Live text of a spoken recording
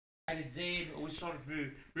Z, or we started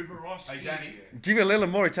through River Ross. Hey, Danny. Give a little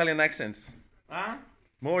more Italian accent. Huh?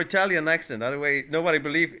 More Italian accent. That way, nobody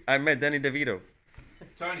believe I met Danny De Vito.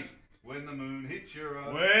 Tony. When the moon hits your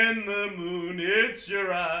eyes. When the moon hits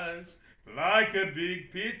your eyes like a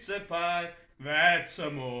big pizza pie, that's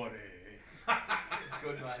amore. It's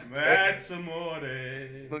good, mate. That's amore.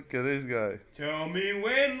 Look at this guy. Tell me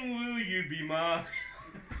when will you be mine?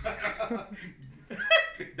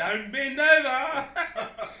 Don't bend over.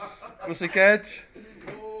 Pussycat.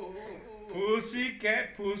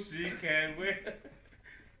 Pussycat, pussycat.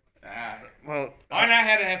 Well, I know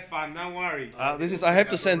how to have fun. Don't worry. this is. I have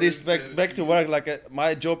to send this back to work. Like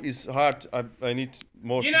my job is hard. I need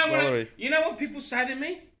more You know salary. what? You know what people say to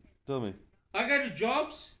me? Tell me. I go to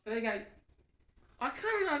jobs, and they go, I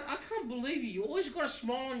can't believe you. You always got a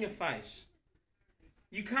smile on your face.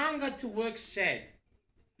 You can't go to work sad.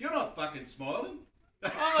 You're not fucking smiling.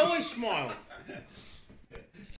 I always smile.